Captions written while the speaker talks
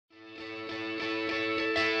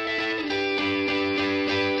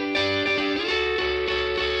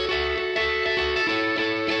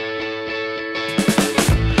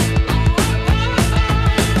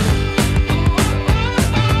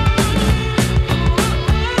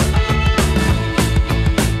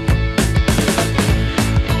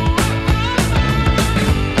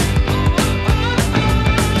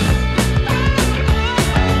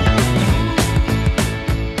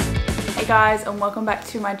guys, and welcome back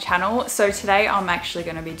to my channel. So today I'm actually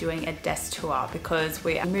going to be doing a desk tour because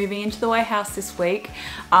we are moving into the warehouse this week,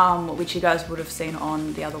 which you guys would have seen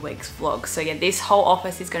on the other week's vlog. So yeah, this whole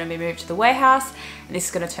office is going to be moved to the warehouse and this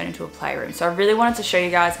is going to turn into a playroom. So I really wanted to show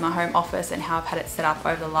you guys my home office and how I've had it set up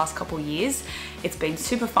over the last couple of years. It's been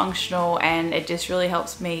super functional and it just really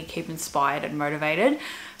helps me keep inspired and motivated.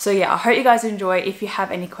 So yeah, I hope you guys enjoy. If you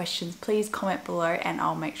have any questions, please comment below and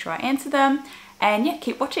I'll make sure I answer them. And yeah,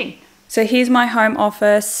 keep watching. So here's my home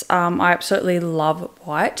office. I absolutely love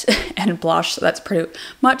white and blush, so that's pretty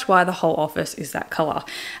much why the whole office is that color.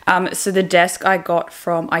 So the desk I got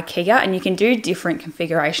from IKEA, and you can do different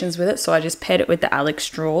configurations with it. So I just paired it with the Alex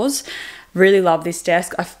drawers. Really love this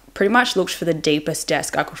desk. I've pretty much looked for the deepest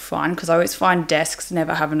desk I could find because I always find desks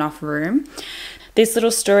never have enough room. This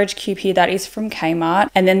little storage cube here, that is from Kmart.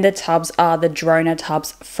 And then the tubs are the Droner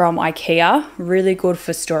tubs from IKEA. Really good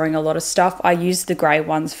for storing a lot of stuff. I use the grey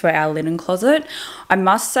ones for our linen closet. I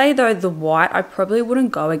must say though, the white I probably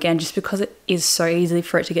wouldn't go again just because it is so easy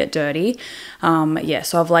for it to get dirty. Yeah,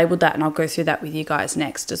 so I've labelled that and I'll go through that with you guys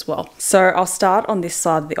next as well. So I'll start on this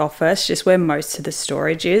side of the office, just where most of the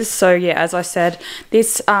storage is. So yeah, as I said,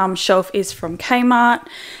 this shelf is from Kmart.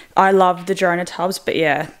 I love the Droner tubs, but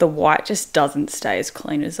yeah, the white just doesn't stay as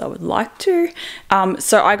clean as I would like to.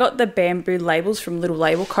 So I got the bamboo labels from Little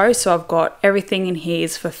Label Co. So I've got everything in here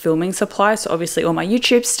is for filming supplies. So obviously all my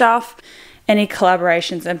YouTube stuff, any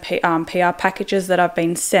collaborations and PR packages that I've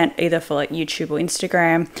been sent either for like YouTube or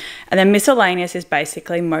Instagram. And then miscellaneous is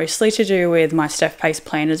basically mostly to do with my Steph Pase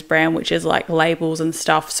planners brand, which is like labels and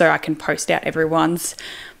stuff so I can post out everyone's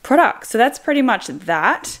products. So that's pretty much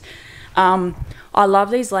that. I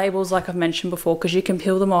love these labels like I've mentioned before because you can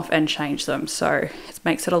peel them off and change them, so it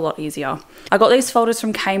makes it a lot easier. I got these folders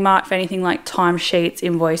from Kmart for anything like timesheets,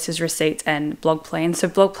 invoices, receipts and blog plans. So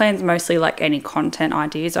blog plans mostly like any content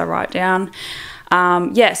ideas I write down.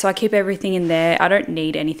 Yeah, so I keep everything in there. I don't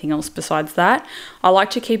need anything else besides that. I like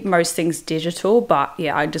to keep most things digital, but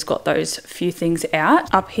yeah, I just got those few things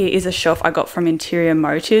out. Up here is a shelf I got from Interior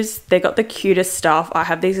Motives. They got the cutest stuff. I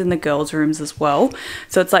have these in the girls' rooms as well.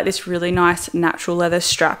 So it's like this really nice natural leather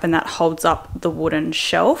strap and that holds up the wooden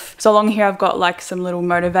shelf. So along here I've got like some little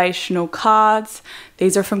motivational cards.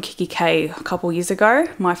 These are from Kiki K a couple years ago.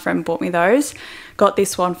 My friend bought me those. Got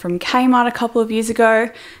this one from Kmart a couple of years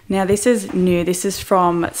ago. Now this is new. This is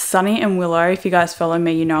from Sunny and Willow. If you guys follow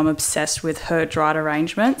me, you know I'm obsessed with her dried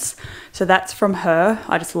arrangements. So that's from her.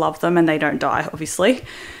 I just love them and they don't die, obviously.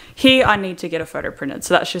 Here I need to get a photo printed.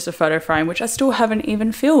 So that's just a photo frame, which I still haven't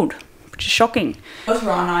even filled, which is shocking. Both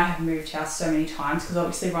Ryan and I have moved house so many times because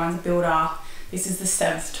obviously Ryan's a builder. This is the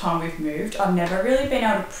 7th time we've moved. I've never really been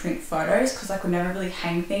able to print photos because I could never really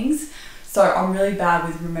hang things. So I'm really bad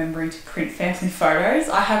with remembering to print family photos.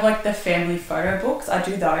 I have like the family photo books, I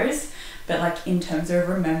do those, but like in terms of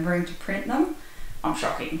remembering to print them, I'm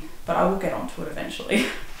shocking, but I will get onto it eventually.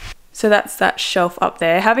 So that's that shelf up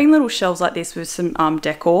there. Having little shelves like this with some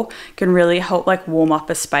decor can really help like warm up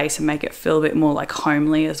a space and make it feel a bit more like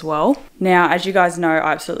homely as well. Now, as you guys know,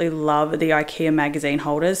 I absolutely love the IKEA magazine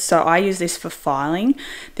holders. So I use this for filing.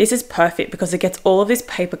 This is perfect because it gets all of this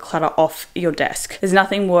paper clutter off your desk. There's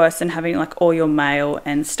nothing worse than having like all your mail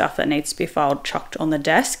and stuff that needs to be filed chucked on the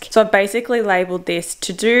desk. So I've basically labeled this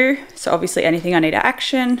to do. So obviously anything I need to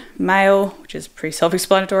action, mail, which is pretty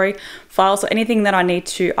self-explanatory, files, so anything that I need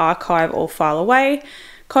to archive or file away,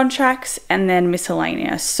 contracts, and then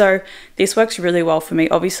miscellaneous. So this works really well for me.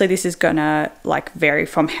 Obviously this is gonna like vary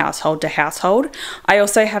from household to household. I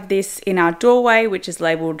also have this in our doorway, which is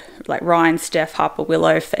labeled like Ryan, Steph, Harper,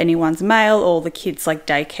 Willow for anyone's mail or the kids like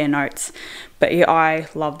daycare notes. But yeah, I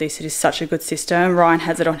love this. It is such a good system. Ryan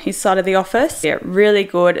has it on his side of the office. Yeah, really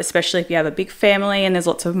good, especially if you have a big family and there's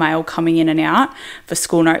lots of mail coming in and out for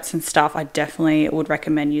school notes and stuff. I definitely would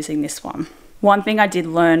recommend using this one. One thing I did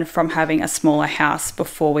learn from having a smaller house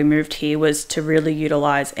before we moved here was to really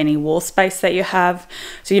utilize any wall space that you have.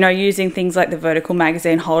 So, you know, using things like the vertical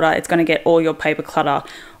magazine holder, it's going to get all your paper clutter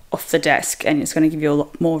off the desk and it's going to give you a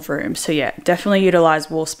lot more room. So yeah, definitely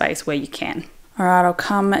utilize wall space where you can. All right, I'll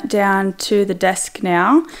come down to the desk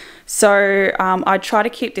now. So I try to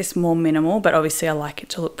keep this more minimal, but obviously I like it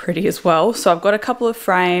to look pretty as well. So I've got a couple of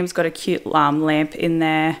frames, got a cute lamp in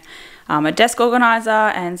there. a desk organizer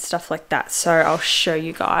and stuff like that. So I'll show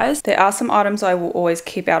you guys. There are some items I will always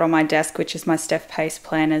keep out on my desk, which is my Steph Pase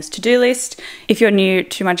planners to-do list. If you're new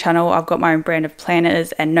to my channel, I've got my own brand of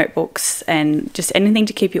planners and notebooks and just anything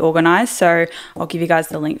to keep you organized. So I'll give you guys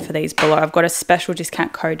the link for these below. I've got a special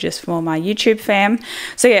discount code just for my YouTube fam.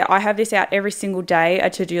 So yeah, I have this out every single day. A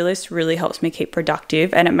to-do list really helps me keep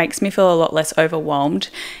productive and it makes me feel a lot less overwhelmed.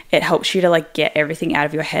 It helps you to like get everything out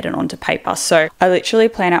of your head and onto paper. So I literally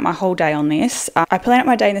plan out my whole day on this. I plan out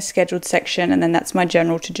my day in the scheduled section, and then that's my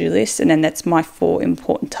general to-do list, and then that's my 4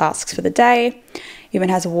 important tasks for the day. Even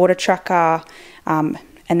has a water tracker, and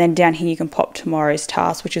then down here you can pop tomorrow's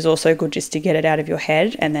task, which is also good just to get it out of your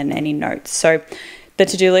head, and then any notes. So the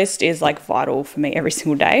to-do list is like vital for me every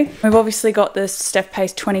single day. We've obviously got the Steph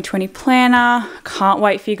Pase 2020 planner. Can't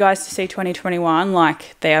wait for you guys to see 2021.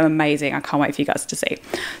 Like, they are amazing. I can't wait for you guys to see.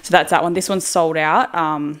 So that's that one. This one's sold out.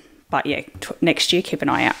 But yeah, next year, keep an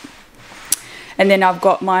eye out. And then I've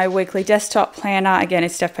got my weekly desktop planner. Again,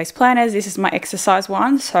 it's Steph Pase planners. This is my exercise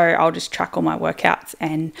one. So I'll just track all my workouts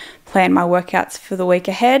and plan my workouts for the week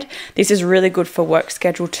ahead. This is really good for work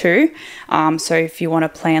schedule too. So if you want to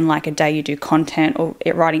plan like a day you do content or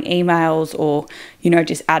writing emails or, you know,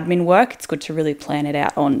 just admin work, it's good to really plan it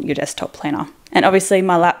out on your desktop planner. And obviously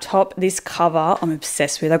my laptop, this cover I'm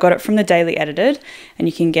obsessed with. I got it from the Daily Edited and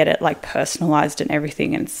you can get it like personalized and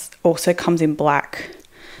everything. And it also comes in black,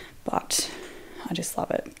 but I just love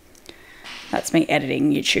it. That's me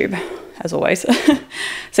editing YouTube, as always.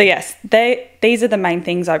 So yes, these are the main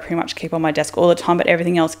things I pretty much keep on my desk all the time, but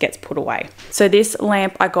everything else gets put away. So this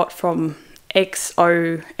lamp I got from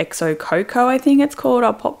XO Coco, I think it's called.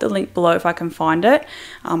 I'll pop the link below if I can find it.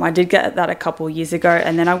 I did get that a couple years ago,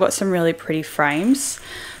 and then I've got some really pretty frames.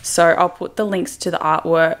 So I'll put the links to the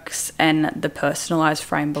artworks and the personalized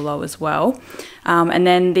frame below as well. And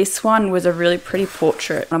then this one was a really pretty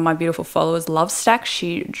portrait. One of my beautiful followers, Love Stack,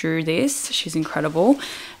 she drew this. She's incredible.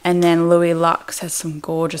 And then Louis Lux has some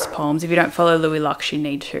gorgeous poems. If you don't follow Louis Lux, you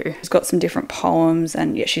need to. She's got some different poems,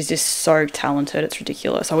 and yeah, she's just so talented. It's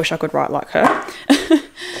ridiculous. I wish I could write like her.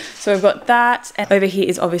 So we've got that. And over here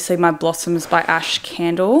is obviously my Blossoms by Ash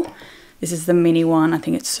candle. This is the mini one. I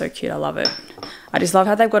think it's so cute. I love it. I just love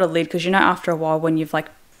how they've got a lid, because you know after a while when you've like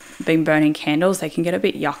been burning candles, they can get a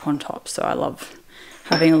bit yuck on top. So I love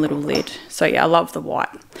having a little lid. So yeah, I love the white.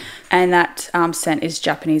 And that scent is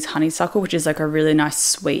Japanese honeysuckle, which is like a really nice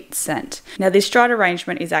sweet scent. Now this dried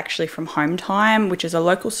arrangement is actually from Home Time, which is a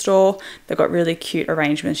local store. They've got really cute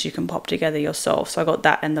arrangements you can pop together yourself. So I got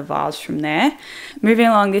that and the vase from there. Moving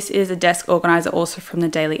along, this is a desk organizer also from the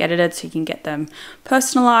Daily Edited, so you can get them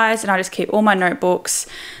personalized. And I just keep all my notebooks.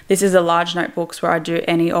 This is a large notebooks where I do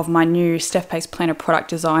any of my new Steph Pase planner product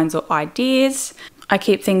designs or ideas. I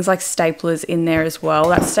keep things like staplers in there as well.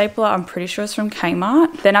 That stapler, I'm pretty sure is from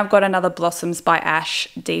Kmart. Then I've got another Blossoms by Ash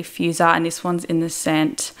diffuser, and this one's in the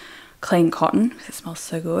scent Clean Cotton. It smells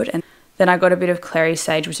so good. And then I got a bit of clary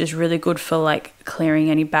sage, which is really good for like clearing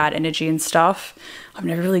any bad energy and stuff. I've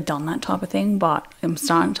never really done that type of thing, but I'm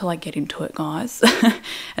starting to like get into it, guys.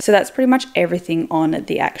 So that's pretty much everything on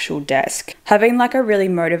the actual desk. Having like a really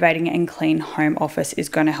motivating and clean home office is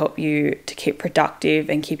going to help you to keep productive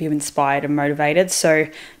and keep you inspired and motivated. So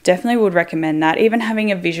definitely would recommend that. Even having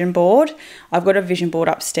a vision board. I've got a vision board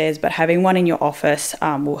upstairs, but having one in your office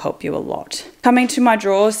will help you a lot. Coming to my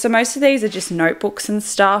drawers. So most of these are just notebooks and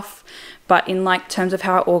stuff, but in like terms of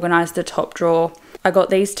how I organize the top drawer, I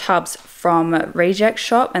got these tubs from Reject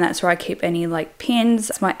Shop, and that's where I keep any like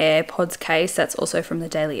pins. It's my AirPods case. That's also from the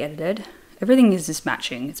Daily Edited. Everything is just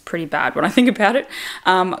matching. It's pretty bad when I think about it.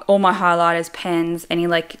 All my highlighters, pens, any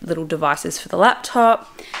like little devices for the laptop.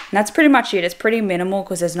 And that's pretty much it. It's pretty minimal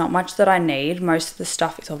because there's not much that I need. Most of the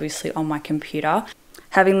stuff is obviously on my computer.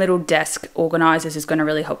 Having little desk organizers is going to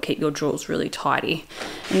really help keep your drawers really tidy.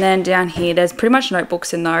 And then down here, there's pretty much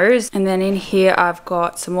notebooks in those. And then in here, I've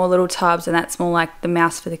got some more little tubs, and that's more like the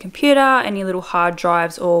mouse for the computer, any little hard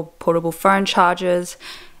drives or portable phone chargers,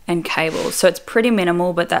 and cables. So it's pretty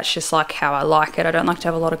minimal, but that's just like how I like it. I don't like to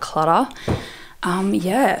have a lot of clutter.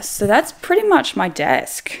 Yeah, so that's pretty much my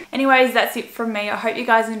desk. Anyways, that's it from me. I hope you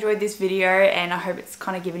guys enjoyed this video, and I hope it's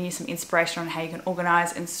kind of given you some inspiration on how you can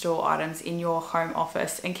organize and store items in your home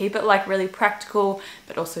office and keep it like really practical,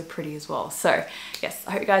 but also pretty as well. So yes,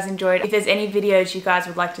 I hope you guys enjoyed. If there's any videos you guys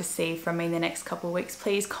would like to see from me in the next couple of weeks,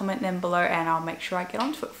 please comment them below and I'll make sure I get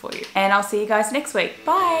onto it for you. And I'll see you guys next week.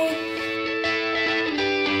 Bye.